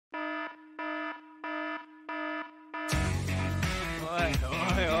Shall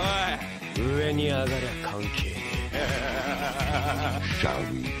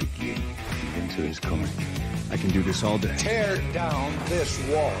we begin? The winter is coming. I can do this all day. Tear down this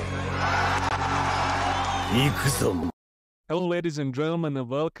wall. Ikuzo. Hello, ladies and gentlemen, and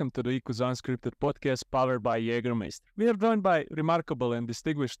welcome to the Ikuzo Unscripted podcast powered by Jägermeister. We are joined by remarkable and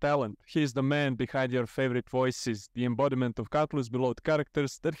distinguished talent. He is the man behind your favorite voices, the embodiment of countless beloved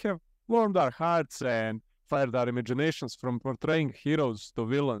characters that have warmed our hearts and fired our imaginations, from portraying heroes to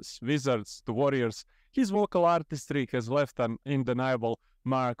villains, wizards to warriors. His vocal artistry has left an undeniable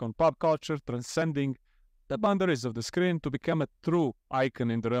mark on pop culture, transcending the boundaries of the screen to become a true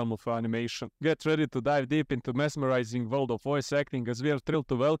icon in the realm of animation. Get ready to dive deep into mesmerizing world of voice acting, as we are thrilled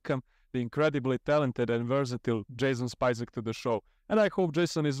to welcome the incredibly talented and versatile Jason Spisak to the show. And I hope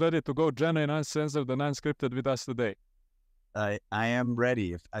Jason is ready to go genuine, uncensored, and unscripted with us today. I am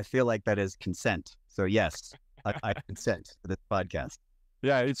ready. I feel like that is consent. So yes, I consent to this podcast.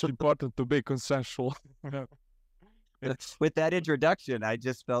 Yeah, it's important to be consensual. With that introduction, I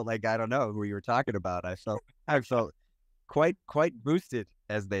just felt like, I don't know who you were talking about. I felt quite boosted,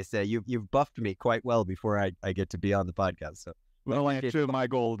 as they say. You've buffed me quite well before I get to be on the podcast. So well, I achieved my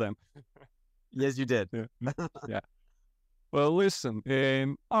goal then. Yes, you did. Yeah. Yeah. Well, listen,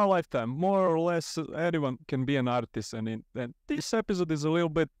 in our lifetime, more or less, anyone can be an artist. And this episode is a little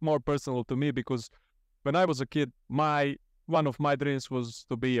bit more personal to me because when I was a kid, one of my dreams was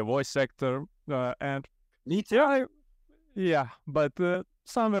to be a voice actor. And me too. But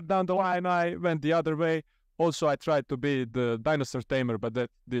somewhere down the line, I went the other way. Also, I tried to be the dinosaur tamer, but that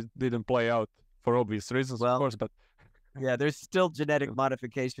didn't play out for obvious reasons, of course. But yeah, there's still genetic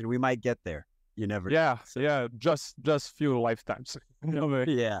modification. We might get there. You never know. Yeah, just few lifetimes.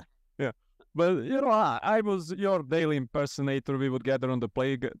 Yeah. But, I was your daily impersonator. We would gather on the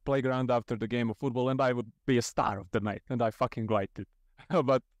playground after the game of football, and I would be a star of the night, and I fucking liked it.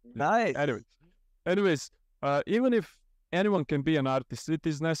 But nice. Anyways, even if anyone can be an artist, it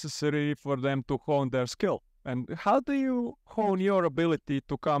is necessary for them to hone their skill. And how do you hone your ability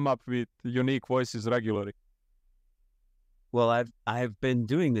to come up with unique voices regularly? Well, I've been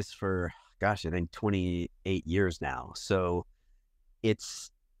doing this for, I think 28 years now. So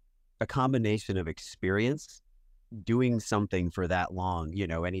it's a combination of experience, doing something for that long.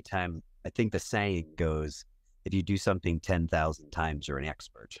 Anytime, I think the saying goes, if you do something 10,000 times, you're an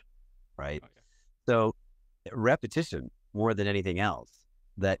expert, right? Okay. So repetition more than anything else,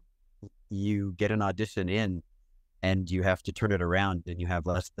 that you get an audition in and you have to turn it around and you have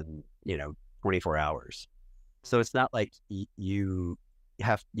less than, 24 hours. So it's not like you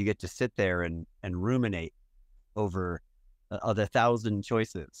get to sit there and ruminate over the 1,000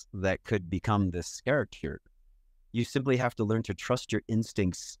 choices that could become this character. You simply have to learn to trust your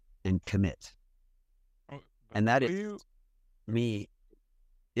instincts and commit. And that is me.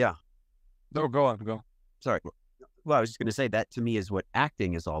 Yeah. No, go on. Sorry. Well, I was just going to say that to me is what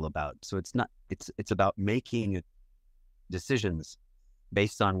acting is all about. So it's about making decisions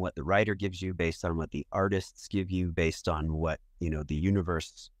based on what the writer gives you, based on what the artists give you, based on what, the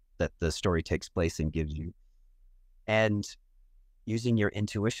universe that the story takes place in gives you. And using your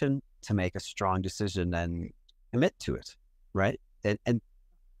intuition to make a strong decision and commit to it, right? And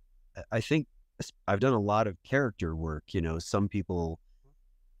I think I've done a lot of character work. Some people,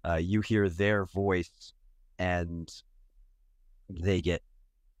 you hear their voice and they get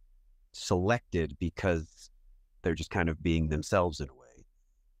selected because they're just kind of being themselves in a way.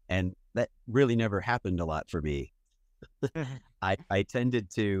 And that really never happened a lot for me. I tended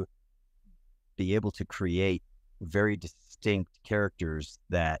to be able to create very distinct characters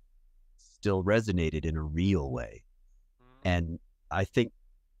that still resonated in a real way. And I think,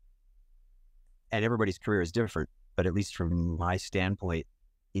 and everybody's career is different, but at least from my standpoint,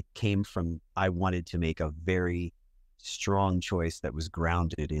 it came from, I wanted to make a very strong choice that was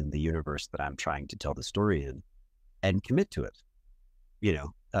grounded in the universe that I'm trying to tell the story in and commit to it,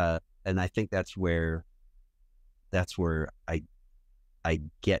 and I think that's where I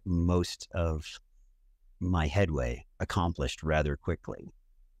get most of my headway accomplished rather quickly,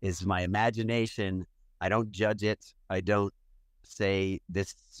 is my imagination. I don't judge it. I don't say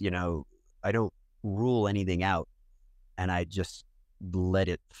this, I don't rule anything out, and I just let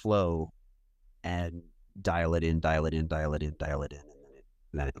it flow and dial it in, and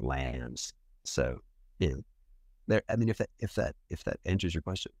then it lands. So, there. I mean, if that answers your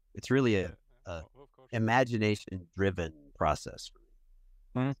question, it's really a imagination-driven process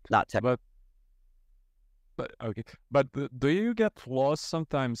for me, not technical. But do you get lost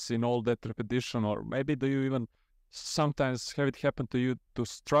sometimes in all that repetition, or maybe do you even sometimes have it happen to you to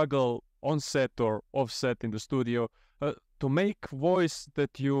struggle on set or off set in the studio to make voice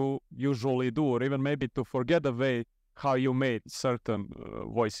that you usually do, or even maybe to forget the way how you made certain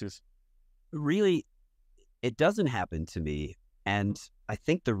voices? Really, it doesn't happen to me. And I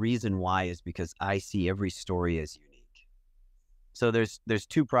think the reason why is because I see every story as unique. So there's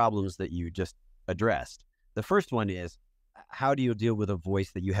two problems that you just addressed. The first one is, how do you deal with a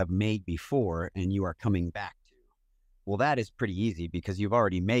voice that you have made before and you are coming back to? Well, that is pretty easy because you've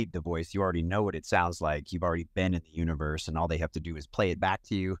already made the voice. You already know what it sounds like. You've already been in the universe, and all they have to do is play it back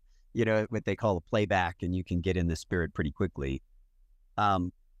to you. You know, what they call a playback, and you can get in the spirit pretty quickly.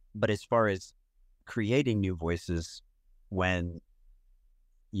 But as far as creating new voices, when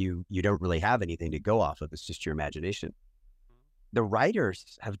you don't really have anything to go off of, it's just your imagination. The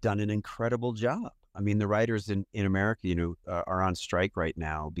writers have done an incredible job. I mean, the writers in America, are on strike right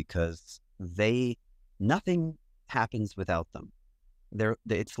now because nothing happens without them.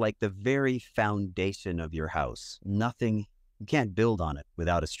 It's like the very foundation of your house. You can't build on it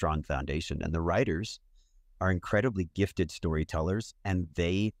without a strong foundation. And the writers are incredibly gifted storytellers, and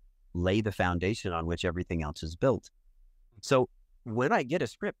they lay the foundation on which everything else is built. So when I get a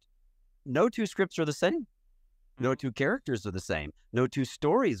script, no two scripts are the same. No two characters are the same. No two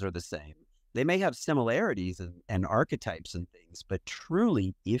stories are the same. They may have similarities and archetypes and things, but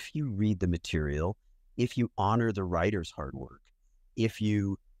truly, if you read the material, if you honor the writer's hard work, if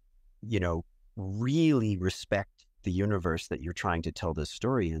you really respect the universe that you're trying to tell this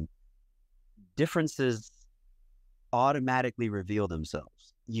story in, differences automatically reveal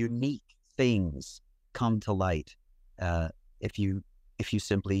themselves. Unique things come to light if you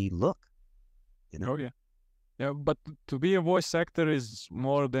simply look. Oh yeah. Yeah, but to be a voice actor is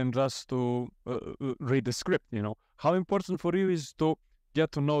more than just to read the script, How important for you is to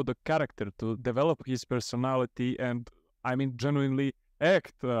get to know the character, to develop his personality, and, genuinely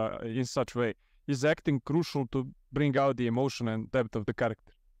act in such way? Is acting crucial to bring out the emotion and depth of the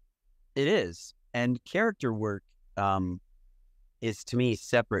character? It is. And character work is, to me,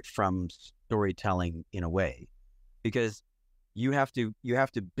 separate from storytelling in a way, because you have to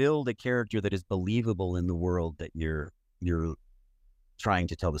build a character that is believable in the world that you're trying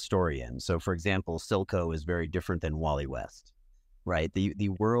to tell the story in. So, for example, Silco is very different than Wally West, right? The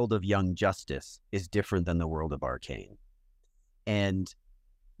world of Young Justice is different than the world of Arcane. And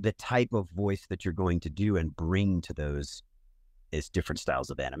the type of voice that you're going to do and bring to those is different styles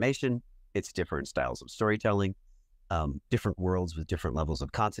of animation. It's different styles of storytelling, different worlds with different levels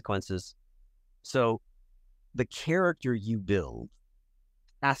of consequences. So the character you build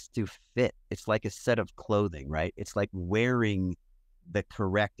has to fit. It's like a set of clothing, right? It's like wearing the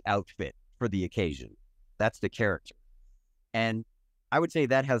correct outfit for the occasion. That's the character. And I would say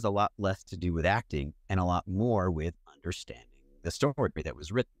that has a lot less to do with acting and a lot more with understanding the story that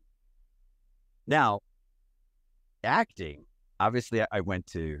was written. Now, acting, obviously I went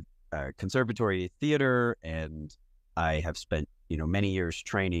to conservatory theater, and I have spent, many years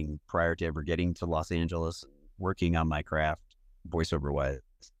training prior to ever getting to Los Angeles, working on my craft, voiceover wise.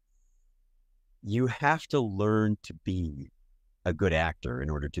 You have to learn to be a good actor in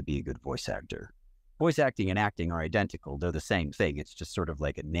order to be a good voice actor. Voice acting and acting are identical. They're the same thing. It's just sort of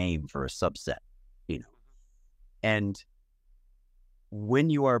like a name for a subset, And when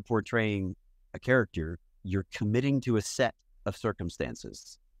you are portraying a character, you're committing to a set of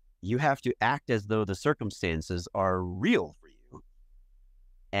circumstances. You have to act as though the circumstances are real for you.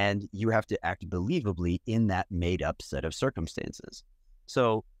 And you have to act believably in that made up set of circumstances.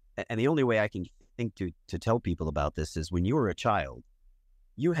 So, and the only way I can think to tell people about this is when you were a child,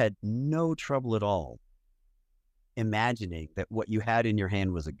 you had no trouble at all imagining that what you had in your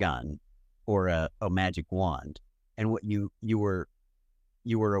hand was a gun or a magic wand, and what you were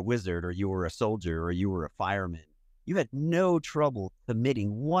a wizard, or you were a soldier, or you were a fireman. You had no trouble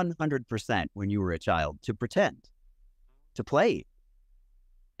committing 100% when you were a child to pretend, to play.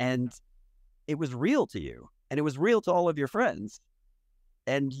 And it was real to you, and it was real to all of your friends.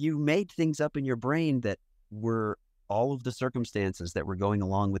 And you made things up in your brain that were all of the circumstances that were going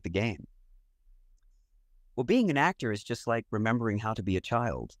along with the game. Well, being an actor is just like remembering how to be a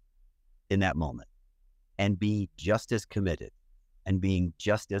child in that moment and be just as committed and being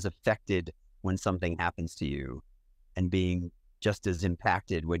just as affected when something happens to you and being just as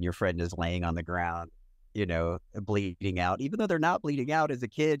impacted when your friend is laying on the ground, bleeding out. Even though they're not bleeding out as a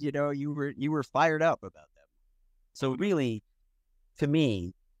kid, you were fired up about them. So really, to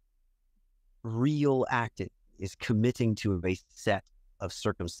me, real acting is committing to a set of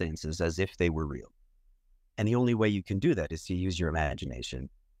circumstances as if they were real. And the only way you can do that is to use your imagination.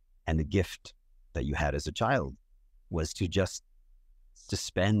 And the gift that you had as a child was to just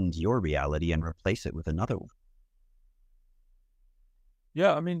suspend your reality and replace it with another one.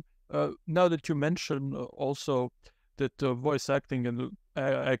 Yeah, I mean, now that you mention also that voice acting and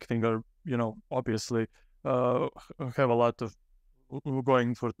acting are, obviously have a lot of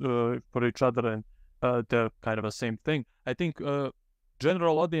going for each other, and they're kind of the same thing. I think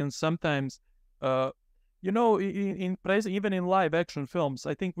general audience sometimes, in praise, even in live action films,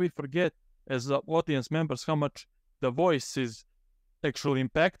 I think we forget as audience members how much the voice is actually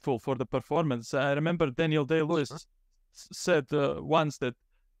impactful for the performance. I remember Daniel Day-Lewis said once that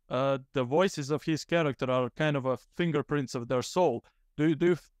the voices of his character are kind of a fingerprints of their soul. Do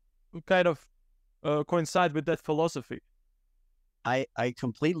you kind of coincide with that philosophy? I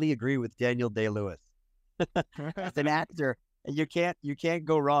completely agree with Daniel Day-Lewis. As an actor, you can't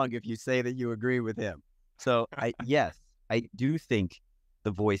go wrong if you say that you agree with him. So yes, I do think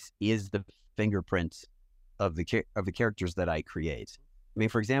the voice is the fingerprint of the characters that I create. I mean,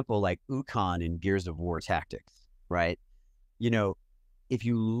 for example, like Ukon in Gears of War Tactics, right? If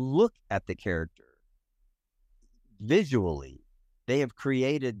you look at the character visually, they have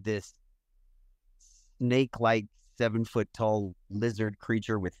created this snake-like 7-foot-tall lizard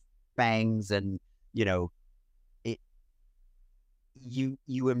creature with fangs, and you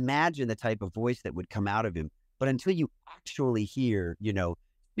imagine the type of voice that would come out of him, but until you actually hear,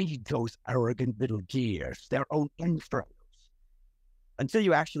 feed those arrogant little gears their own infernos, until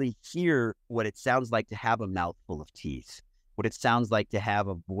you actually hear what it sounds like to have a mouthful of teeth, what it sounds like to have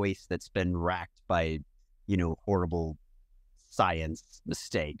a voice that's been racked by, horrible science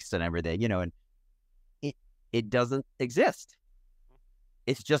mistakes and everything, and it doesn't exist.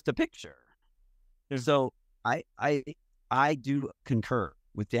 It's just a picture. So I do concur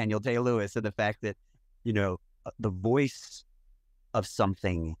with Daniel Day-Lewis in the fact that, the voice of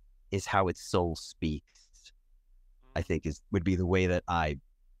something is how its soul speaks, I think would be the way that I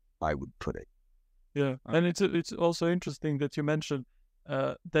would put it. Yeah, and it's also interesting that you mentioned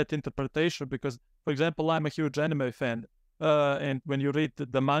that interpretation, because, for example, I'm a huge anime fan, and when you read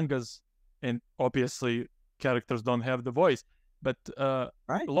the mangas, and obviously characters don't have the voice, but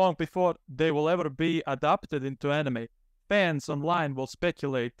right. long before they will ever be adapted into anime, fans online will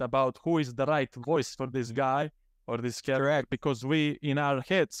speculate about who is the right voice for this guy or this character. Correct. Because we, in our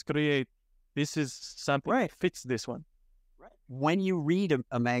heads, create, this is something that fits this one. Right. When you read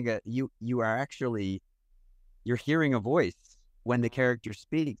a manga, you are actually, you're hearing a voice when the character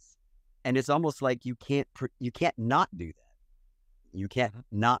speaks, and it's almost like you can't not do that. You can't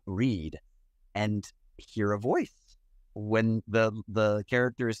not read and hear a voice when the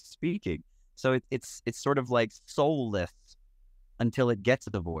character is speaking. So it's sort of like soulless until it gets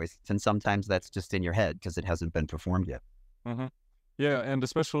the voice, and sometimes that's just in your head because it hasn't been performed yet. Mm-hmm. Yeah, and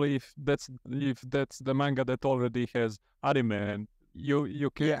especially if that's the manga that already has anime, and you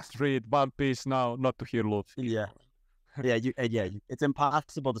can't read One Piece now not to hear Luffy. Yeah, it's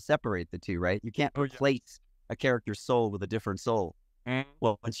impossible to separate the two, right? You can't replace a character's soul with a different soul.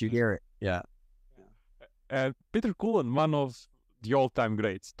 Well, once you hear it, yeah. And Peter Cullen, one of the all-time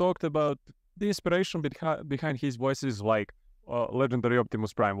greats, talked about the inspiration behind his voices, like legendary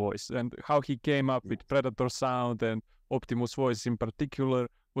Optimus Prime voice, and how he came up with Predator sound, and Optimus voice in particular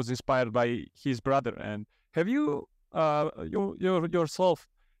was inspired by his brother. And have you yourself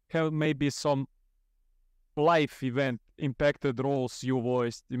have maybe some life event impacted roles you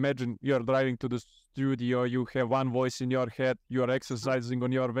voiced? Imagine you're driving to the studio, you have one voice in your head, you're exercising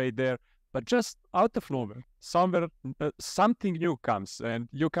on your way there, but just out of nowhere, somewhere, something new comes, and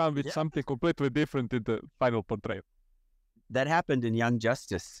you come with something completely different in the final portrayal. That happened in Young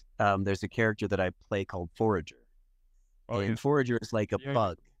Justice. There's a character that I play called Forager. Forager is like a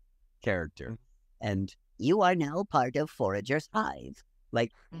bug character. And you are now part of Forager's hive.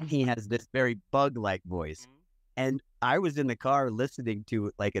 Like, he has this very bug-like voice. And I was in the car listening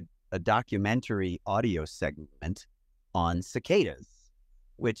to like a documentary audio segment on cicadas,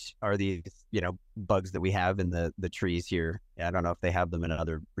 which are these, bugs that we have in the trees here. I don't know if they have them in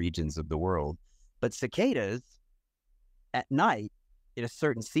other regions of the world, but cicadas at night in a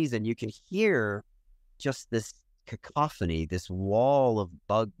certain season, you can hear just this cacophony, this wall of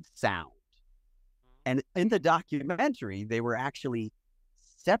bug sound. And in the documentary, they were actually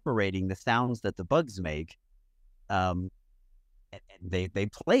separating the sounds that the bugs make. And they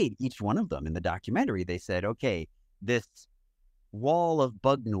played each one of them in the documentary. They said, okay, this wall of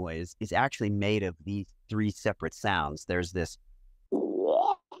bug noise is actually made of these three separate sounds. There's this,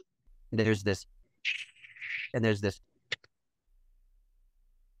 and there's this,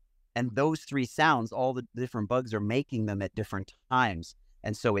 and those three sounds, all the different bugs are making them at different times.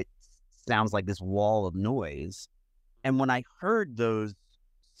 And so it sounds like this wall of noise. And when I heard those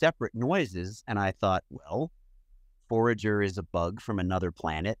separate noises, and I thought, well, Forager is a bug from another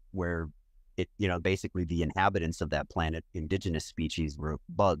planet where it, basically the inhabitants of that planet, indigenous species, were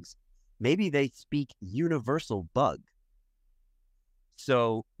bugs. Maybe they speak universal bug.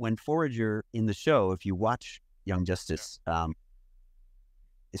 So when Forager in the show, if you watch Young Justice,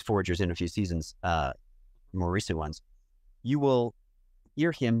 his Forager's in a few seasons, more recent ones, you will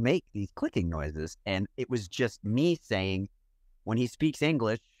hear him make these clicking noises. And it was just me saying, when he speaks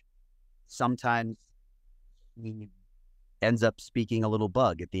English, sometimes he ends up speaking a little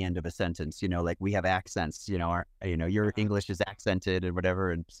bug at the end of a sentence, like we have accents, your English is accented and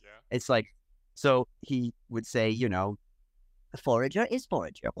whatever. And it's like, so he would say, Forager is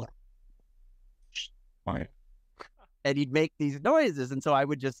Forager. And he'd make these noises. And so I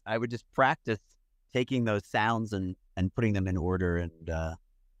would just practice taking those sounds and putting them in order and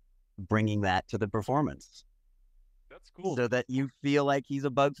bringing that to the performance. That's cool. So that you feel like he's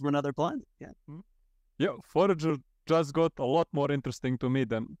a bug from another planet. Yeah. Yeah, Forager just got a lot more interesting to me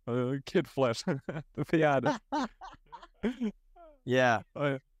than Kid Flash, to be honest. Yeah.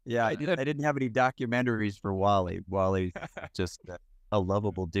 Yeah, I didn't have any documentaries for Wally. Wally's just a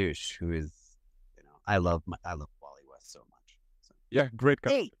lovable douche who is, I love Wally West so much. So. Yeah, great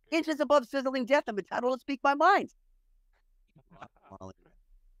guy. Hey, inches above sizzling death, I'm entitled to speak my mind.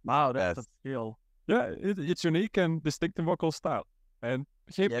 Wow, that's a skill. Yeah, it's unique and distinctive vocal style. And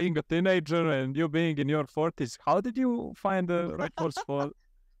him being a teenager and you being in your 40s, how did you find the right voice for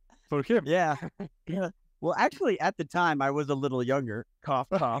him? Yeah. Well, actually, at the time, I was a little younger. Cough,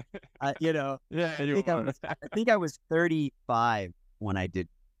 cough. I think I was 35 when I did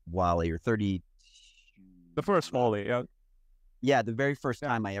Wally, or 30. The first Wally, yeah. Yeah, the very first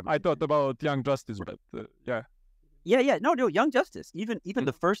time I ever. I thought about Young Justice, but yeah. Yeah. No, Young Justice. Even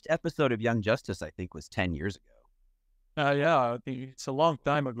the first episode of Young Justice, I think, was 10 years ago. Yeah, I think it's a long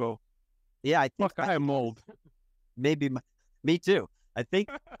time ago. Yeah, I think I am old. Maybe me too. I think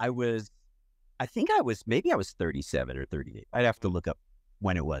I was 37 or 38. I'd have to look up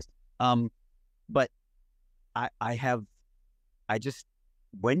when it was. But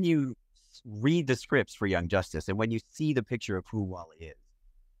when you read the scripts for Young Justice and when you see the picture of who Wally is,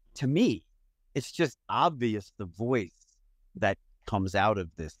 to me, it's just obvious the voice that comes out of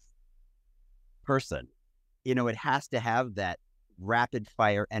this person. It has to have that rapid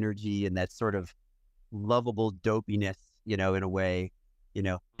fire energy and that sort of lovable dopiness, in a way.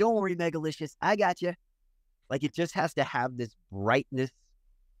 Don't worry, Megalicious, I got you. Like, it just has to have this brightness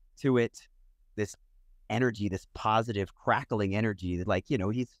to it, this energy, this positive crackling energy that, like,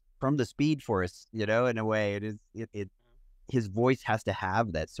 he's from the Speed Force, in a way. His voice has to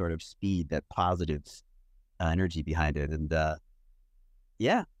have that sort of speed, that positive energy behind it. And to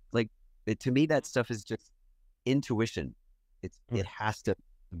me, that stuff is just intuition. It has to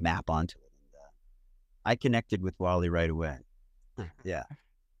map onto it. And, I connected with Wally right away. Yeah.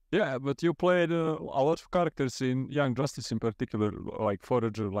 Yeah, but you played a lot of characters in Young Justice in particular, like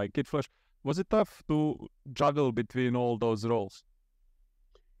Forager, like Kid Flash. Was it tough to juggle between all those roles?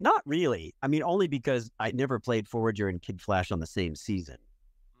 Not really. I mean, only because I never played Forager and Kid Flash on the same season.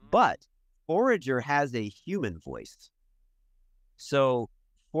 But Forager has a human voice. So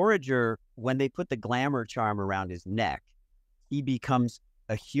Forager, when they put the glamour charm around his neck, he becomes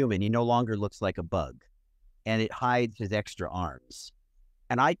a human. He no longer looks like a bug. And it hides his extra arms.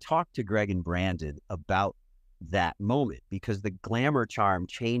 And I talked to Greg and Brandon about that moment because the glamour charm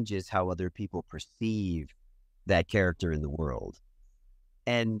changes how other people perceive that character in the world.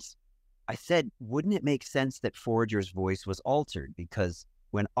 And I said, wouldn't it make sense that Forager's voice was altered? Because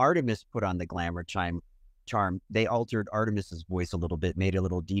when Artemis put on the glamour charm, they altered Artemis's voice a little bit, made it a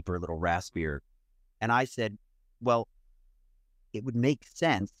little deeper, a little raspier. And I said, well, it would make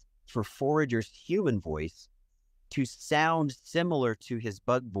sense for Forager's human voice to sound similar to his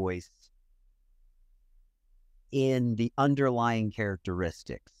bug voice in the underlying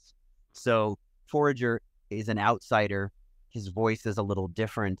characteristics. So Forager is an outsider. His voice is a little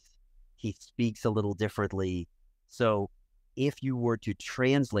different. He speaks a little differently. So if you were to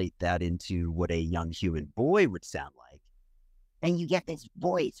translate that into what a young human boy would sound like, and you get this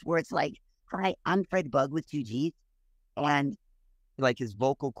voice where it's like, hi, I'm Fred Bug with 2 Gs. And like his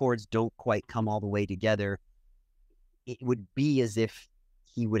vocal cords don't quite come all the way together. It would be as if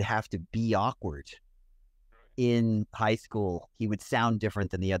he would have to be awkward in high school. He would sound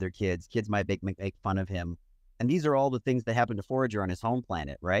different than the other kids. Kids might make fun of him. And these are all the things that happened to Forager on his home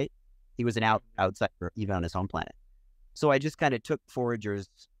planet, right? He was an outsider even on his home planet. So I just kind of took Forager's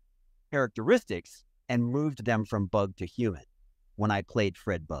characteristics and moved them from bug to human when I played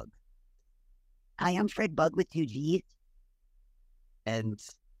Fred Bug. I am Fred Bug with 2 Gs. And,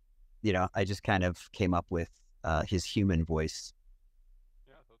 I just kind of came up with his human voice.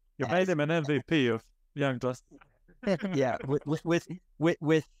 You made him an MVP of Young Justice. Yeah,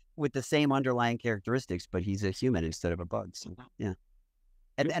 with the same underlying characteristics, but he's a human instead of a bug. So yeah,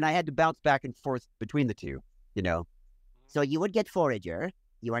 and I had to bounce back and forth between the two, you know. So you would get Forager.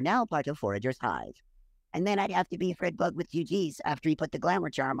 You are now part of Forager's hive. And then I'd have to be Fred Bug with 2 Gs after he put the glamour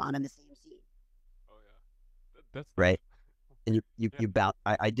charm on in the same scene. Oh yeah, that's right. And you bounce.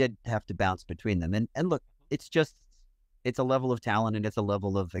 I did have to bounce between them, and look, it's a level of talent and it's a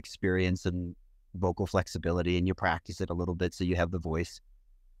level of experience and vocal flexibility, and you practice it a little bit so you have the voice,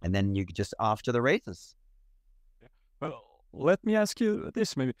 and then you just off to the races. Yeah. Well, let me ask you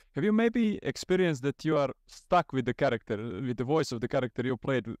this: have you experienced that you are stuck with the character, with the voice of the character you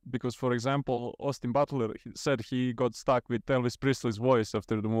played? Because, for example, Austin Butler said he got stuck with Elvis Presley's voice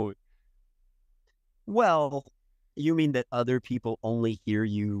after the movie. Well, you mean that other people only hear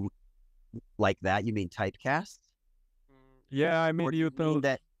you like that? You mean typecast? Yeah, I mean, or you mean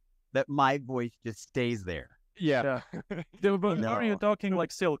that my voice just stays there. Yeah. No. Are you talking like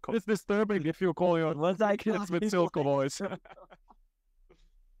Silco? It's disturbing if you call your kids with Silco voice.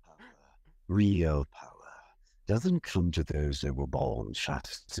 Real power doesn't come to those that were born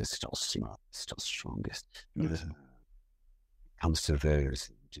fattest, still smart, still strongest. Comes to those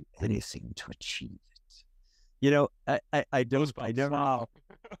who do anything to achieve it. You know, I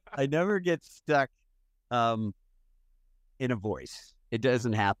never get stuck in a voice. It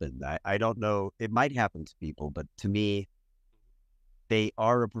doesn't happen. I don't know. It might happen to people, but to me, they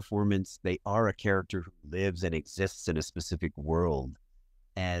are a performance. They are a character who lives and exists in a specific world.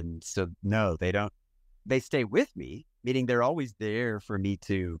 And so, no, they don't. They stay with me, meaning they're always there for me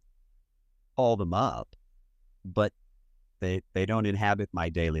to call them up, but they don't inhabit my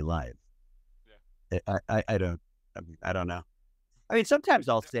daily life. Yeah. I don't know. I mean, sometimes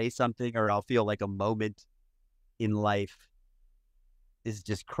I'll say something or I'll feel like a moment in life is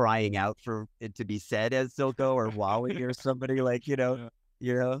just crying out for it to be said as Silco or Wally or somebody, like, you know,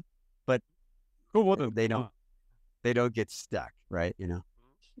 but who wouldn't? They don't get stuck, right? You know,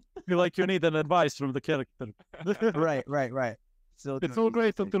 feel like you need an advice from the character. right. So it's all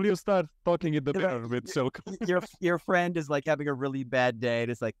great until you start talking in the mirror with Silco. Your friend is like having a really bad day,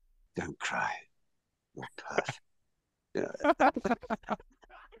 and it's like, don't cry. You're perfect.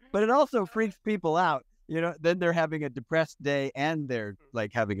 But it also freaks people out. You know, then they're having a depressed day and they're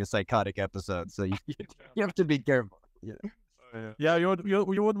like having a psychotic episode. So you have to be careful. You know? Yeah, you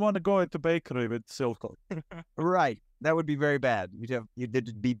wouldn't want to go into bakery with Silco. Right. That would be very bad.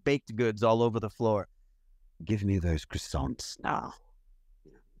 You'd be baked goods all over the floor. Give me those croissants now.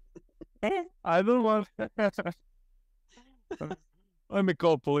 I don't want. Let me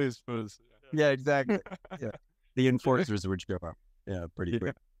call police first. Yeah, exactly. Yeah, the enforcers would show up. Yeah, pretty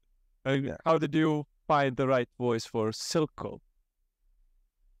quick. How did you find the right voice for Silco?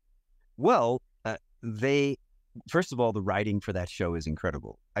 Well, first of all, the writing for that show is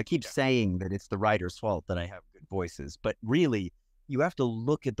incredible. I keep saying that it's the writer's fault that I have good voices, but really, you have to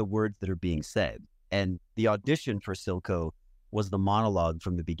look at the words that are being said. And the audition for Silco was the monologue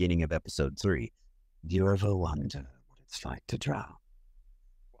from the beginning of episode 3. Do you ever wonder what it's like to drown?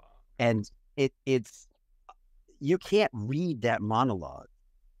 Wow. And it's you can't read that monologue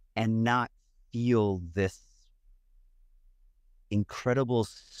and not feel this incredible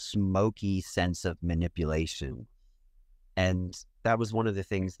smoky sense of manipulation. And that was one of the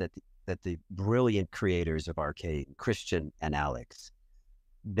things that the brilliant creators of Arcane, Christian and Alex,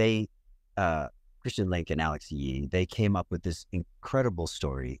 Christian Link and Alex Yee, they came up with this incredible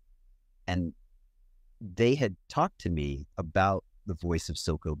story. And they had talked to me about the voice of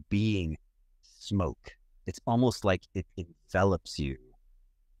Silco being smoke. It's almost like it envelops you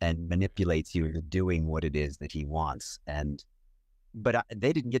and manipulates you into doing what it is that he wants. But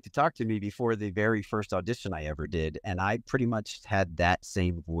they didn't get to talk to me before the very first audition I ever did. And I pretty much had that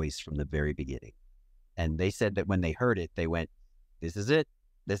same voice from the very beginning. And they said that when they heard it, they went, this is it.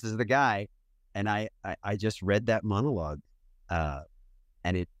 This is the guy. And I just read that monologue, and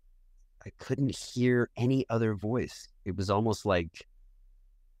I couldn't hear any other voice. It was almost like,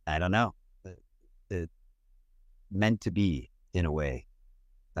 I don't know, it meant to be in a way.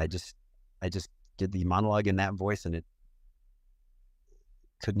 I just did the monologue in that voice, and it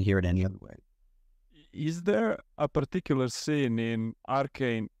couldn't hear it any other way. Is there a particular scene in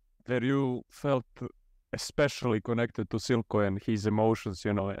Arcane where you felt especially connected to Silco and his emotions,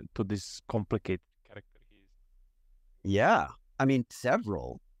 you know, to this complicated character he is? Yeah, I mean,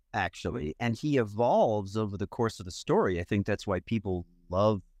 several, actually. And he evolves over the course of the story. I think that's why people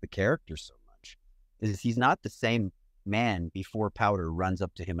love the character so much, is he's not the same man before Powder runs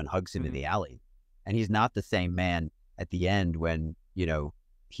up to him and hugs him in the alley. And he's not the same man at the end when, you know,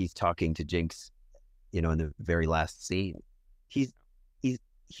 he's talking to Jinx, you know, in the very last scene.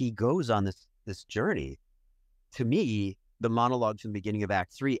 He goes on this journey. To me, the monologue from the beginning of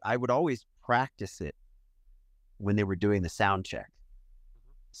Act 3, I would always practice it when they were doing the sound check.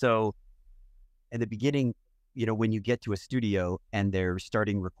 So in the beginning, you know, when you get to a studio and they're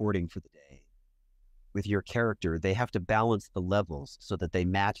starting recording for the day with your character, they have to balance the levels so that they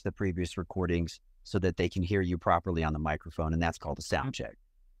match the previous recordings so that they can hear you properly on the microphone. And that's called a sound check.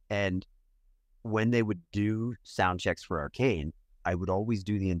 And when they would do sound checks for Arcane, I would always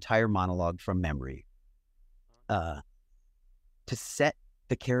do the entire monologue from memory to set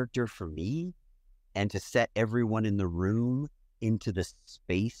the character for me and to set everyone in the room into the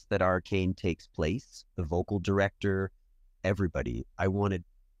space that Arcane takes place, the vocal director, everybody. I wanted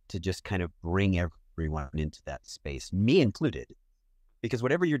to just kind of bring everyone into that space, me included, because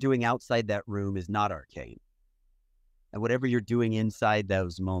whatever you're doing outside that room is not Arcane. And whatever you're doing inside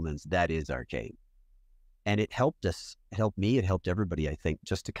those moments, that is Arcane. And it helped us, it helped me, it helped everybody, I think,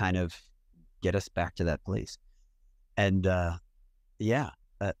 just to kind of get us back to that place. And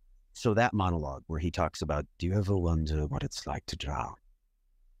so that monologue where he talks about, do you ever wonder what it's like to drown?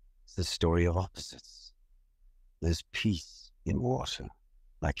 It's the story of opposites. There's peace in water,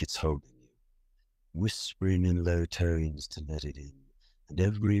 like it's holding you, whispering in low tones to let it in, and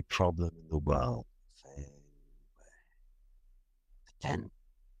every problem in the world fade away. But then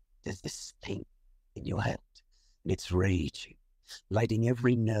there's this thing in your head, and it's raging, lighting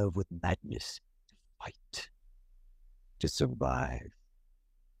every nerve with madness to fight, to survive.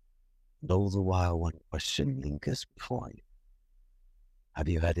 And all the while, one question lingers before you. Have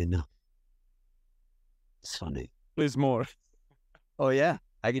you had enough? It's funny. Please more. Oh yeah,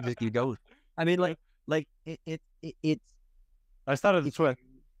 I can just keep going. I mean, it's. I started to sweat.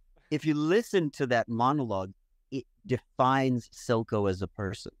 If you listen to that monologue, it defines Silco as a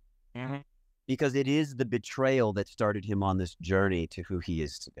person. Mm-hmm. Because it is the betrayal that started him on this journey to who he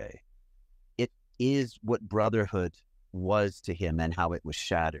is today. It is what brotherhood was to him and how it was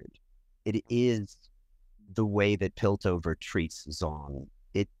shattered. It is the way that Piltover treats Zon.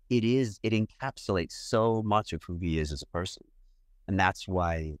 It encapsulates so much of who he is as a person. And that's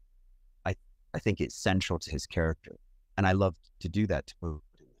why I think it's central to his character. And I love to do that to him.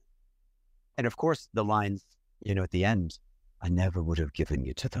 And of course, the lines, you know, at the end, I never would have given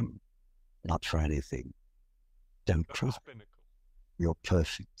you to them. Not for anything. Don't cry. You're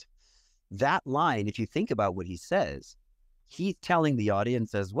perfect. That line, if you think about what he says, he's telling the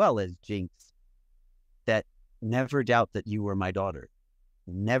audience as well as Jinx that never doubt that you were my daughter.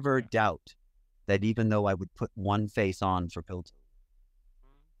 Never doubt that even though I would put one face on for Piltover,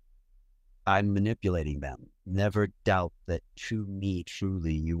 I'm manipulating them. Never doubt that to me,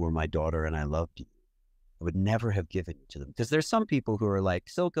 truly, you were my daughter and I loved you. I would never have given it to them. Because there's some people who are like,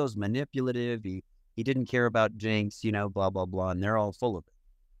 Silco's manipulative. He didn't care about Jinx, you know, blah, blah, blah. And they're all full of it.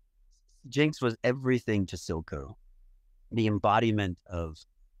 Jinx was everything to Silco. The embodiment of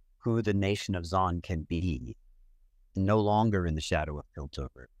who the nation of Zon can be. No longer in the shadow of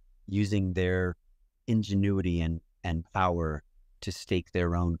Piltover. Using their ingenuity and power to stake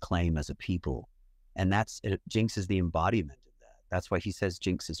their own claim as a people. And Jinx is the embodiment of that. That's why he says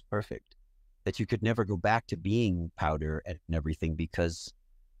Jinx is perfect. That you could never go back to being powder and everything because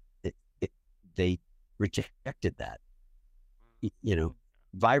they rejected that. You know,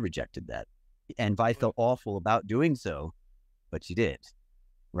 Vi rejected that. And Vi felt awful about doing so, but she did,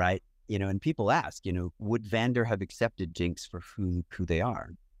 right? You know, and people ask, you know, would Vander have accepted Jinx for who they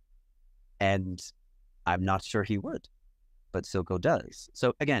are? And I'm not sure he would, but Silco does.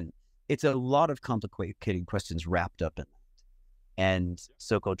 So again, it's a lot of complicated questions wrapped up in that. And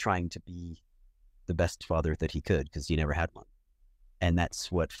Silco trying to be the best father that he could because he never had one. And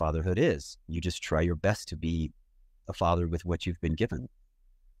that's what fatherhood is. You just try your best to be a father with what you've been given.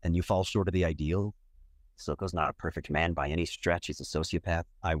 And you fall short of the ideal. Silco's not a perfect man by any stretch. He's a sociopath.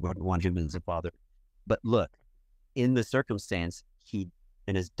 I wouldn't want him as a father. But look, in the circumstance, he,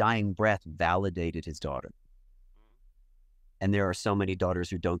 in his dying breath, validated his daughter. And there are so many daughters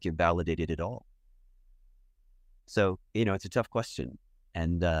who don't get validated at all. So, you know, it's a tough question.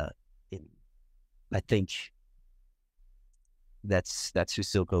 And I think that's who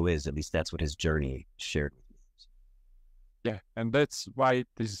Silco is. At least that's what his journey shared with me. Yeah, and that's why it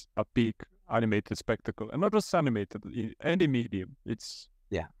is a big animated spectacle. And not just animated, in any medium. It's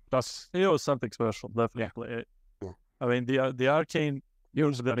Plus, it was something special, definitely. Yeah. I mean, the Arcane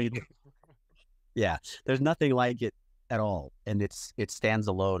used the need. Yeah, there's nothing like it at all. And it stands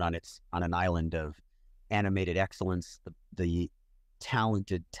alone on an island of animated excellence. The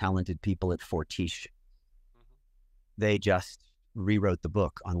talented people at Fortiche. They just rewrote the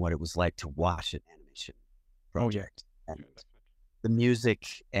book on what it was like to watch an animation project. And the music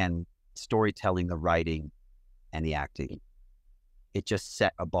and storytelling, the writing and the acting, it just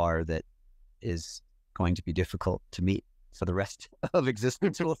set a bar that is going to be difficult to meet for the rest of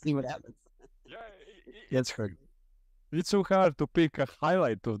existence. We'll see what happens. That's hard. It's so hard to pick a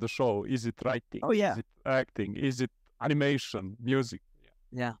highlight of the show. Is it writing? Oh, yeah. Is it acting? Is it animation, music?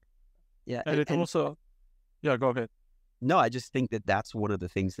 Yeah. And it also, go ahead. No, I just think that that's one of the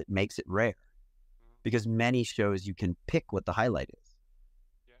things that makes it rare, because many shows you can pick what the highlight is,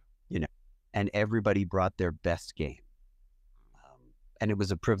 you know, and everybody brought their best game. And it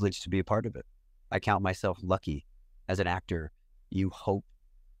was a privilege to be a part of it. I count myself lucky. As an actor, you hope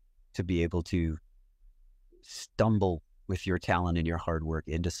to be able to stumble with your talent and your hard work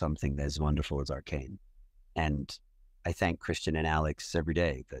into something as wonderful as Arcane. And I thank Christian and Alex every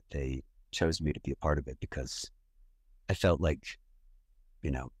day that they chose me to be a part of it, because I felt like,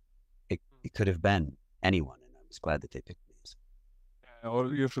 you know, it could have been anyone, and I was glad that they picked me.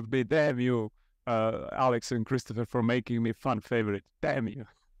 Or you should be, damn you, Alex and Christopher, for making me fan favorite. Damn you.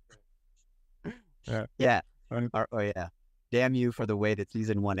 Yeah. Oh, yeah. Damn you for the way that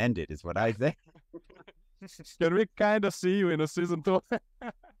season 1 ended, is what I think. Can we kind of see you in a season 2?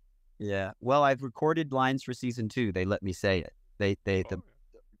 Yeah. Well, I've recorded lines for season 2. They let me say it. The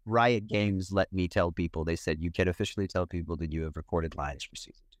Riot Games let me tell people. They said, you can officially tell people that you have recorded lines for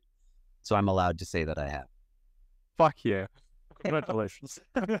season 2. So I'm allowed to say that I have. Fuck yeah. Congratulations.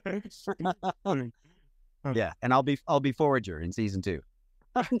 Yeah. And I'll be Forager in season 2.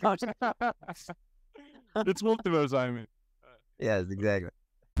 It's multiverse, I mean. Yes, exactly.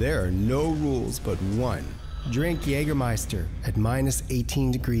 There are no rules but one. Drink Jägermeister at minus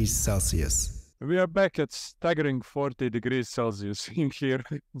 18 degrees Celsius. We are back at staggering 40 degrees Celsius in here.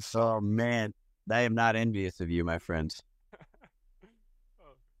 Oh, man. I am not envious of you, my friend.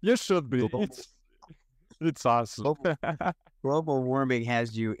 You should be. It's awesome. Global warming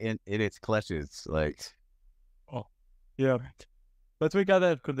has you in its clutches. Like, Yeah. But we got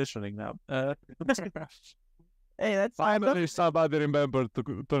air conditioning now. hey, that's finally somebody remembered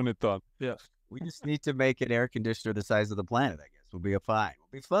to turn it on. Yes. We just need to make an air conditioner the size of the planet, I guess. We'll be fine.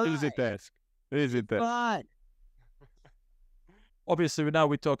 We'll be fine. Easy task. Easy task. Fine. Obviously, now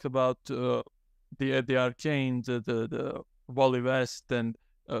we talked about the Arcane, the Wally West, and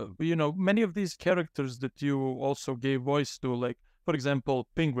you know, many of these characters that you also gave voice to, like, for example,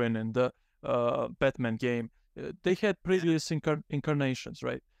 Penguin in the Batman game. They had previous incarnations,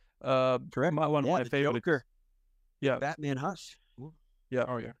 right? Correct. One of my favorite. Joker. Yeah. Batman Hush. Yeah.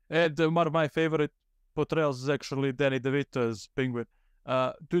 Oh, yeah. And one of my favorite portrayals is actually Danny DeVito as Penguin.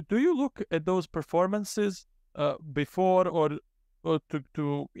 Do you look at those performances before or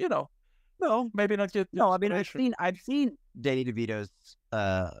to you know? No, maybe not yet. No, I mean, I've seen Danny DeVito's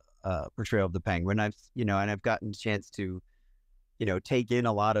portrayal of the Penguin. I've gotten a chance to, take in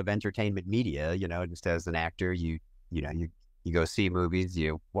a lot of entertainment media. Just as an actor, you go see movies,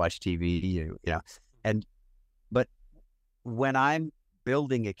 you watch TV, but when I'm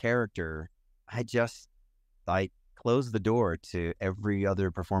building a character, I close the door to every other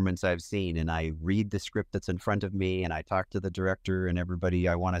performance I've seen, and I read the script that's in front of me, and I talk to the director and everybody.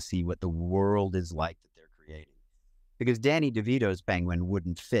 I want to see what the world is like that they're creating, because Danny DeVito's Penguin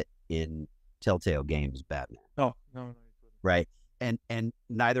wouldn't fit in Telltale Games Batman. No. Right. And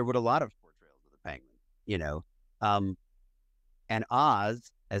neither would a lot of portrayals of the Penguin, and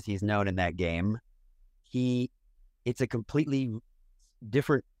Oz, as he's known in that game, it's a completely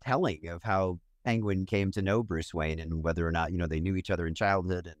different telling of how Penguin came to know Bruce Wayne and whether or not, they knew each other in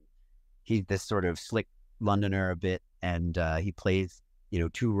childhood. And he's this sort of slick Londoner a bit, and he plays,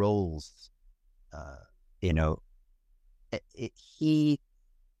 two roles. He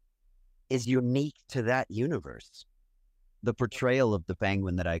is unique to that universe. The portrayal of the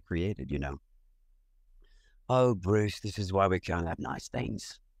Penguin that I created, Oh, Bruce, this is why we can't have nice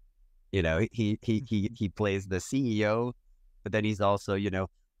things. He plays the CEO, but then he's also,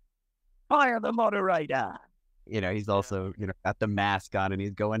 fire the moderator. He's also, got the mask on and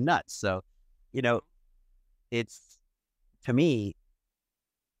he's going nuts. So, it's, to me,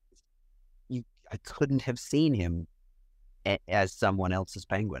 I couldn't have seen him as someone else's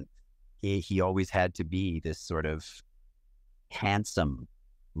Penguin. He always had to be this sort of handsome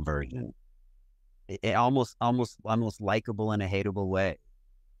version. It almost likable in a hateable way,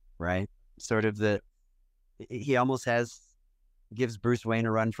 right? Sort of he almost gives Bruce Wayne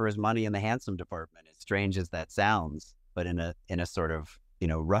a run for his money in the handsome department, as strange as that sounds, but in a sort of,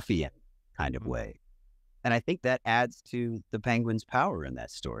 ruffian kind of way. And I think that adds to the Penguin's power in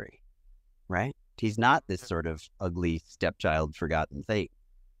that story, right? He's not this sort of ugly stepchild forgotten thing.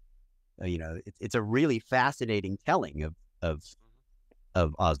 You know, it's a really fascinating telling of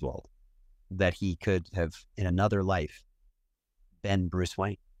Oswald, that he could have in another life been Bruce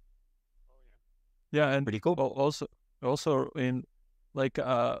Wayne. Yeah, and pretty cool. Also in like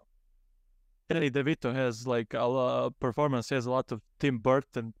Danny DeVito has like a performance, has a lot of Tim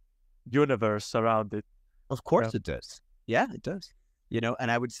Burton universe around it. Of course it does. Yeah, it does. You know, and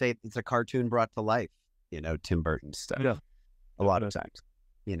I would say it's a cartoon brought to life, you know, Tim Burton stuff. Yeah. A lot of times,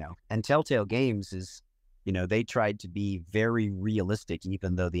 you know. And Telltale Games is, you know, they tried to be very realistic,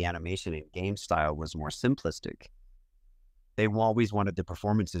 even though the animation and game style was more simplistic. They always wanted the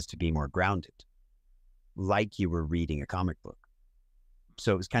performances to be more grounded, like you were reading a comic book.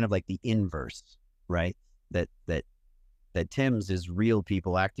 So it was kind of like the inverse, right? That Tim's is real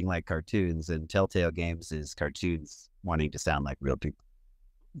people acting like cartoons, and Telltale Games is cartoons wanting to sound like real people.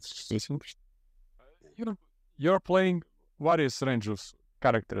 You're playing various range of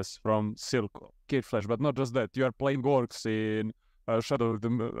characters from Silco, Kid Flash, but not just that. You are playing orcs in Shadow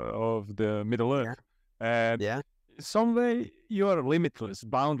of the Middle Earth, and in some way you are limitless,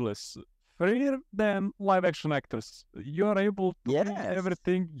 boundless, freer than live action actors. You are able to be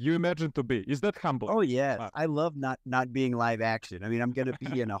everything you imagine to be. Is that humble? Oh yeah, I love not being live action. I mean, I'm going to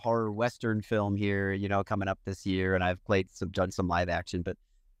be in a horror western film here, you know, coming up this year, and I've done some live action, but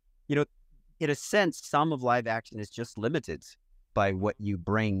you know, in a sense, some of live action is just limited by what you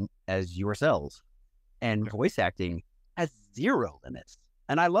bring as yourselves, and voice acting has zero limits,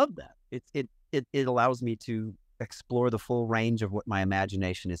 and I love that. It allows me to explore the full range of what my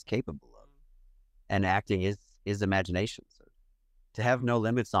imagination is capable of, and acting is imagination. So to have no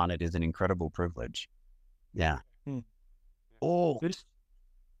limits on it is an incredible privilege. Yeah. Oh,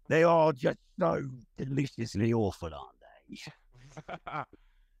 they are just so deliciously awful, aren't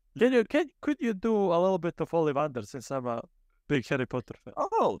they? Could you do a little bit of Ollivander, since I'm a big Harry Potter fan?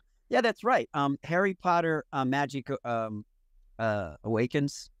 Oh, yeah, that's right. Harry Potter Magic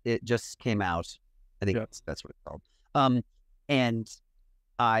Awakens, it just came out. I think that's what it's called. And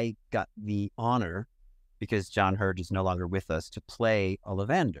I got the honor, because John Hurd is no longer with us, to play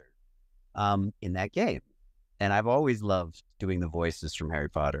Ollivander in that game. And I've always loved doing the voices from Harry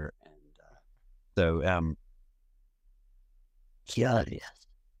Potter. And so, curious.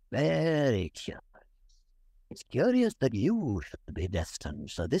 Very curious. It's curious that you should be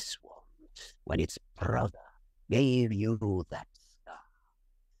destined for this one, when its brother gave you that scar.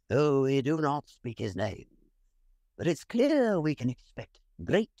 Though we do not speak his name, but it's clear we can expect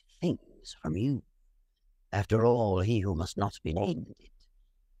great things from you. After all, he who must not be named it.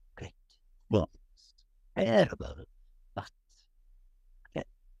 Great. Well, terrible, but...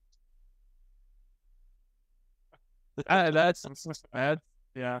 That's bad.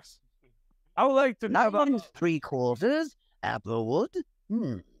 Yes. I would like to know about 3/4 Applewood.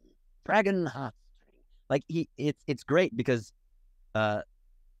 Dragon heartstring. Like it's great because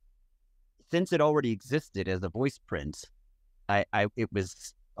since it already existed as a voice print, it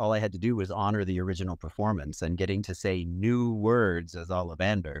was all I had to do was honor the original performance, and getting to say new words as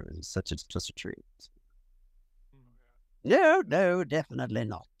Ollivander was such a treat. No, definitely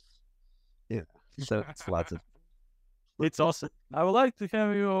not. Yeah. So it's lots of. It's awesome. I would like to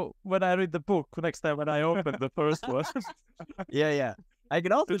have you when I read the book next time when I open the first one. Yeah. I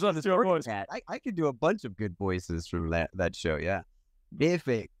can also do your voice. I could do a bunch of good voices from that show. Yeah.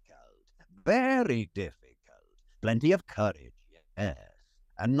 Difficult, very difficult. Plenty of courage, yes,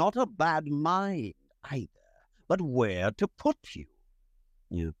 and not a bad mind either. But where to put you?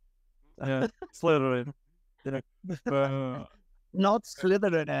 Yeah, Slytherin. Not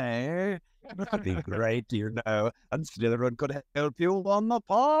Slytherin, eh? That'd be great, you know. And Slytherin could help you on the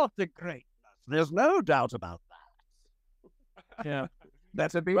path to greatness. There's no doubt about that. Yeah.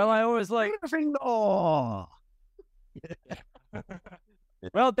 That'd be. Well, I always like. Oh.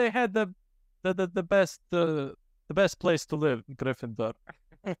 Well, they had the best place to live, Gryffindor.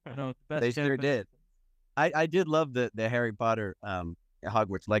 They sure did. I did love the Harry Potter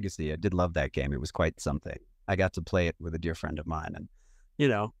Hogwarts Legacy. I did love that game. It was quite something. I got to play it with a dear friend of mine, and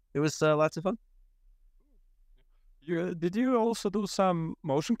it was lots of fun. Did you also do some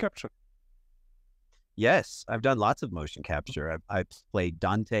motion capture? Yes, I've done lots of motion capture. I played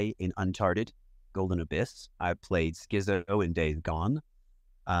Dante in Uncharted, Golden Abyss. I played Schizo in Days Gone.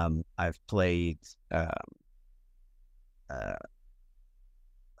 I've played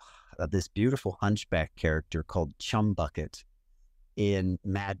this beautiful hunchback character called Chumbucket in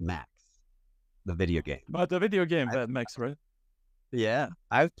Mad Max, the video game. But the video game, Mad Max, right? Yeah,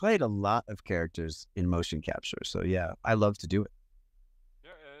 I've played a lot of characters in motion capture, so yeah, I love to do it.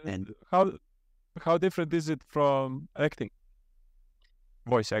 And how different is it from acting,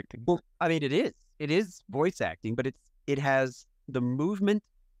 voice acting? well, I mean, it is voice acting, but it has the movement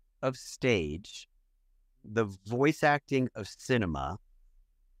of stage, the voice acting of cinema,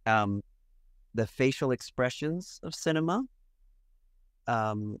 the facial expressions of cinema,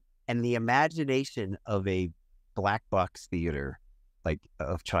 and the imagination of a black box theater, like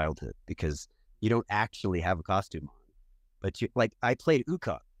of childhood, because you don't actually have a costume on, but you like I played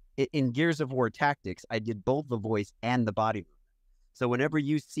Ukon in Gears of War Tactics. I did both the voice and the body movement. So whenever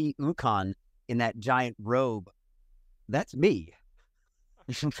you see Ukon in that giant robe, that's me.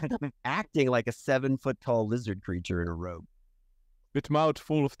 I'm acting like a 7-foot-tall lizard creature in a robe. With mouth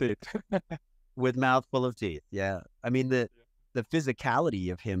full of teeth. With mouth full of teeth, yeah. I mean, the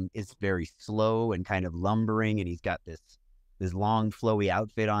physicality of him is very slow and kind of lumbering, and he's got this long, flowy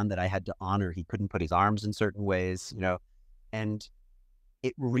outfit on that I had to honor. He couldn't put his arms in certain ways, and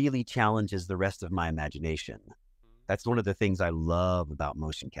it really challenges the rest of my imagination. That's one of the things I love about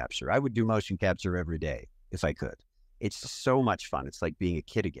motion capture. I would do motion capture every day if I could. It's so much fun. It's like being a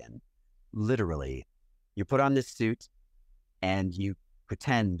kid again. Literally, you put on this suit and you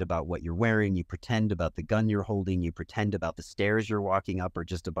pretend about what you're wearing. You pretend about the gun you're holding. You pretend about the stairs you're walking up are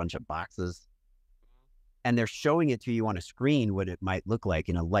just a bunch of boxes. And they're showing it to you on a screen what it might look like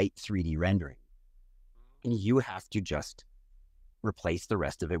in a light 3D rendering. And you have to just replace the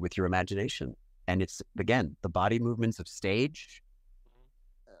rest of it with your imagination. And it's, again, the body movements of stage,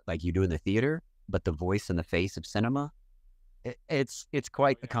 like you do in the theater, but the voice and the face of cinema, it's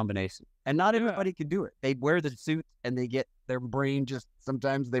quite a combination. And not everybody can do it. They wear the suit and they get their brain just,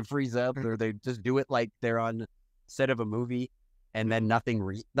 sometimes they freeze up, or they just do it like they're on set of a movie and then nothing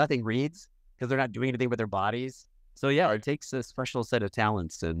reads because they're not doing anything with their bodies. So yeah, it takes a special set of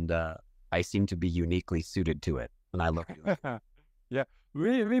talents, and I seem to be uniquely suited to it, and I love doing it. Yeah,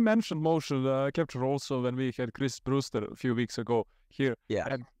 we mentioned motion capture also when we had Chris Brewster a few weeks ago here. Yeah.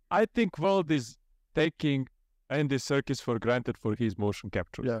 And I think world is taking Andy Serkis for granted for his motion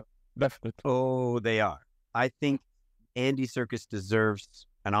capture. Yeah, definitely. Oh, they are. I think Andy Serkis deserves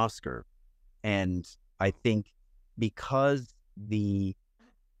an Oscar. And I think because the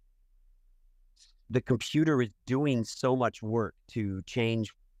computer is doing so much work to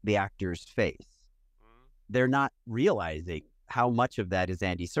change the actor's face, they're not realizing how much of that is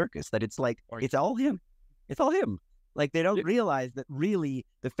Andy Serkis, that it's like, it's all him. It's all him. Like, they don't realize that really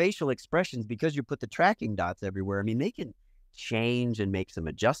the facial expressions, because you put the tracking dots everywhere, I mean, they can change and make some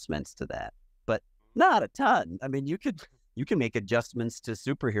adjustments to that, but not a ton. I mean, you can make adjustments to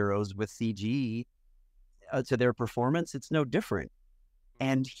superheroes with CG to their performance. It's no different.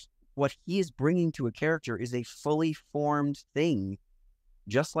 And what he is bringing to a character is a fully formed thing,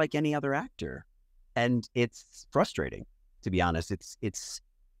 just like any other actor. And it's frustrating, to be honest.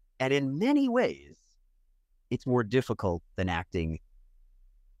 And in many ways, it's more difficult than acting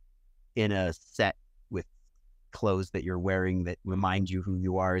in a set with clothes that you're wearing that remind you who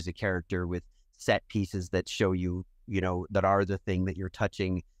you are as a character, with set pieces that show you, that are the thing that you're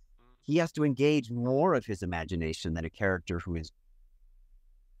touching. He has to engage more of his imagination than a character who is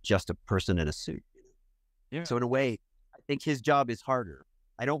just a person in a suit. Yeah. So in a way, I think his job is harder.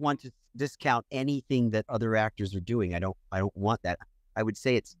 I don't want to discount anything that other actors are doing. I don't want that. I would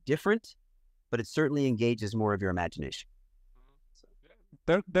say it's different, but it certainly engages more of your imagination.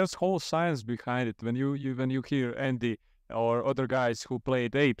 There's whole science behind it. When you hear Andy or other guys who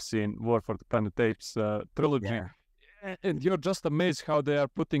played apes in War for the Planet Apes trilogy, and you're just amazed how they are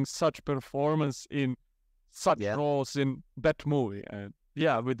putting such performance in such roles in that movie. And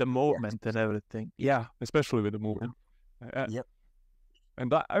with the movement and everything. Yeah, especially with the movement.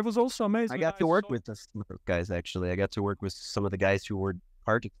 And I was also amazed. I got to work with those guys, actually. I got to work with some of the guys who were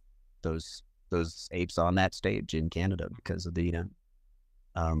part of those apes on that stage in Canada because of the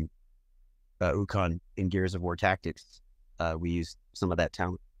Ukon in Gears of War Tactics. We used some of that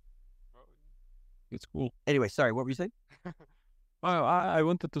talent. It's cool. Anyway, sorry, what were you saying? I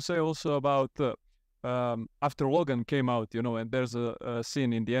wanted to say also about after Logan came out, and there's a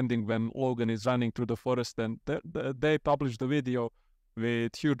scene in the ending when Logan is running through the forest, and they published the video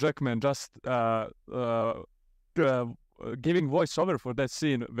with Hugh Jackman just giving voiceover for that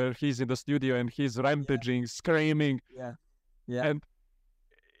scene where he's in the studio and he's rampaging, screaming. Yeah. And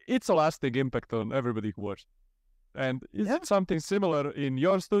it's a lasting impact on everybody who watched. And is it something similar in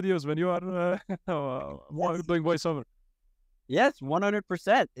your studios when you are doing voiceover? Yes,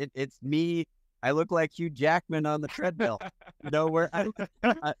 100%. It's me. I look like Hugh Jackman on the treadmill. Where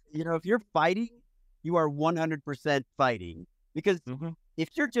if you're fighting, you are 100% fighting. Because Mm-hmm. if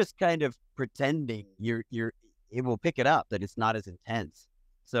you're just kind of pretending, it will pick it up that it's not as intense.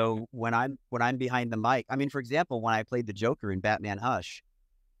 So when I'm behind the mic, I mean, for example, when I played the Joker in Batman Hush,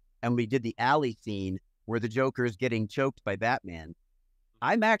 and we did the alley scene where the Joker is getting choked by Batman,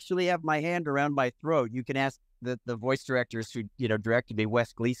 I'm actually have my hand around my throat. You can ask the voice directors who, directed me,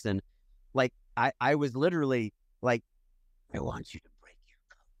 Wes Gleason. Like, I was literally like, I want you to break your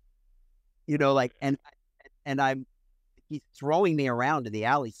coat. Like, and he's throwing me around in the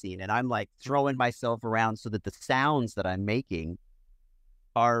alley scene, and I'm like throwing myself around so that the sounds that I'm making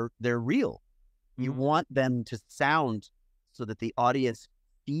they're real. You want them to sound so that the audience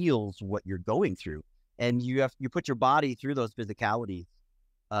feels what you're going through. And you put your body through those physicalities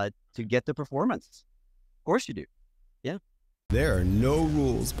to get the performance. Of course you do. Yeah. There are no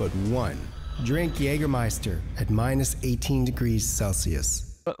rules but one. Drink Jägermeister at minus 18 degrees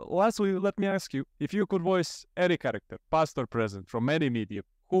Celsius. Lastly, let me ask you, if you could voice any character, past or present, from any medium,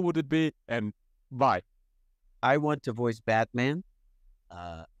 who would it be and why? I want to voice Batman.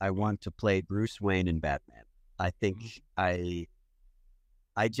 I want to play Bruce Wayne in Batman. I think I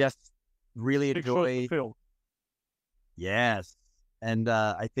just really enjoy. Yes, and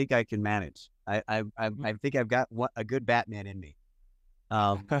I think I can manage. I think I've got a good Batman in me.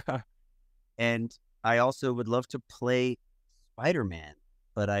 And I also would love to play Spider-Man,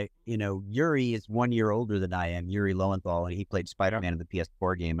 but Yuri is 1 year older than I am, Yuri Lowenthal, and he played Spider-Man in the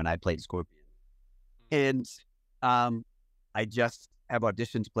PS4 game, and I played Scorpion. And I just have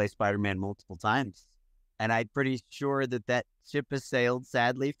auditioned to play Spider-Man multiple times, and I'm pretty sure that ship has sailed,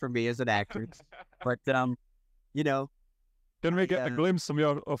 sadly, for me as an actor. But can we get a glimpse of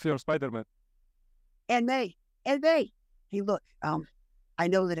your Spider-Man? And May, hey, look, I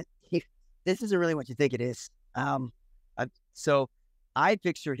know that this isn't really what you think it is. So I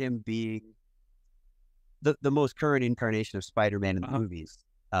pictured him being the most current incarnation of Spider-Man in the movies.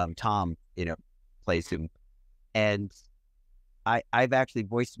 Tom, plays him, and I've actually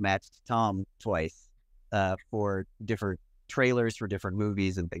voice matched Tom twice for different trailers for different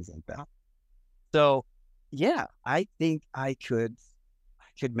movies and things like that. So yeah, I think I could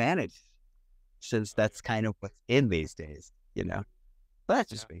manage, since that's kind of what's in these days, But that's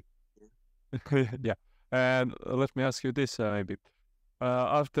just me. Yeah. And let me ask you this, maybe.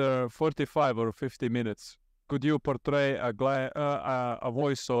 After 45 or 50 minutes, could you portray a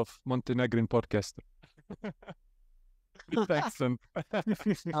voice of Montenegrin podcaster? Accent.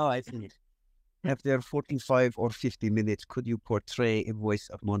 Oh, I see. After 45 or 50 minutes, could you portray a voice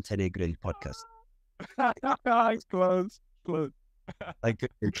of Montenegrin podcast? Close.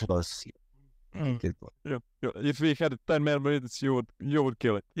 Like close. Yeah. If we had 10 more minutes, you would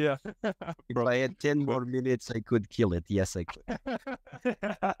kill it. Yeah. If I had 10 more minutes, I could kill it. Yes, I could.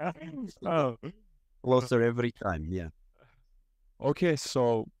 Oh. Closer every time. Yeah. Okay,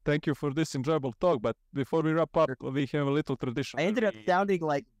 so thank you for this enjoyable talk. But before we wrap up, we have a little tradition. I ended up sounding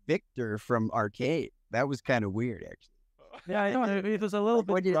like Victor from Arcane. That was kind of weird, actually. Yeah, I know. It was a little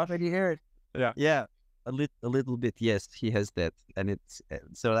bit rough. When you hear it. Yeah. Yeah. A little bit, yes, he has that, and it's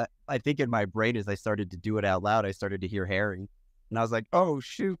so that I think in my brain, as I started to do it out loud, I started to hear Harry, and I was like, "Oh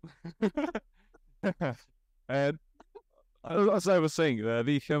shoot!" And as I was saying,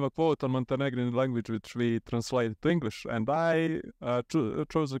 we have a quote on Montenegrin language which we translate to English, and I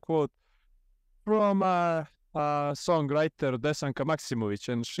chose a quote from songwriter Desanka Maksimović,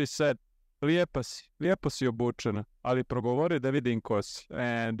 and she said, "Lijepo si obučena, ali progovori da vidim ko si."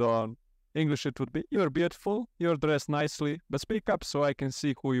 And on English it would be, "You're beautiful, you're dressed nicely, but speak up so I can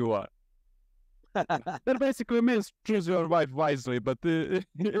see who you are." That basically means choose your wife wisely, but it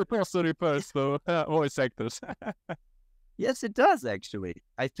also refers to voice actors. Yes, it does, actually.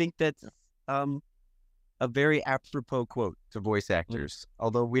 I think that's a very apropos quote to voice actors,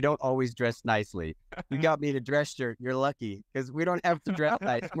 although we don't always dress nicely. You got me in a dress shirt, you're lucky, because we don't have to dress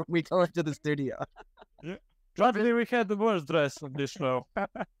nice when we go into the studio. Luckily, we had the worst dress on this show.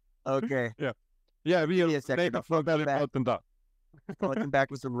 Okay. Yeah, we Give me a second, make I'll it from come very back. important up. I'll come back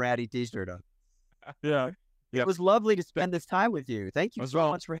with some ratty t-shirt on. Yeah. It was lovely to spend this time with you. Thank you As so well.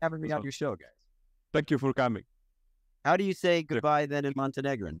 much for having me As on well. your show, guys. Thank you for coming. How do you say goodbye then in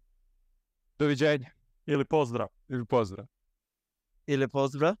Montenegrin? Doviđenja. Ili pozdrav. Ili pozdrav. Ili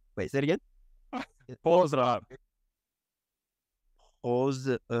pozdrav? Wait, say it again. Pozdrav.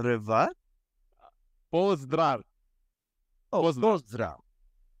 Pozdrava? Pozdrav. Oh, Pozdrav. pozdrav.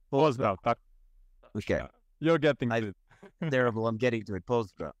 Pozdrav. Tak. Okay. You're getting I- it. Terrible. I'm getting to it.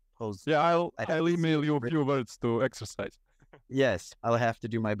 Pozdrav. Yeah, I'll I- email you a few words to exercise. Yes, I'll have to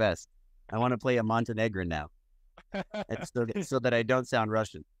do my best. I want to play a Montenegrin now, and so that I don't sound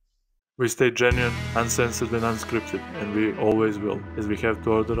Russian. We stay genuine, uncensored and unscripted, and we always will, as we have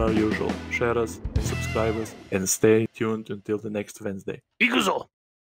to order our usual. Share us and subscribe us, and stay tuned until the next Wednesday. Ikuzo!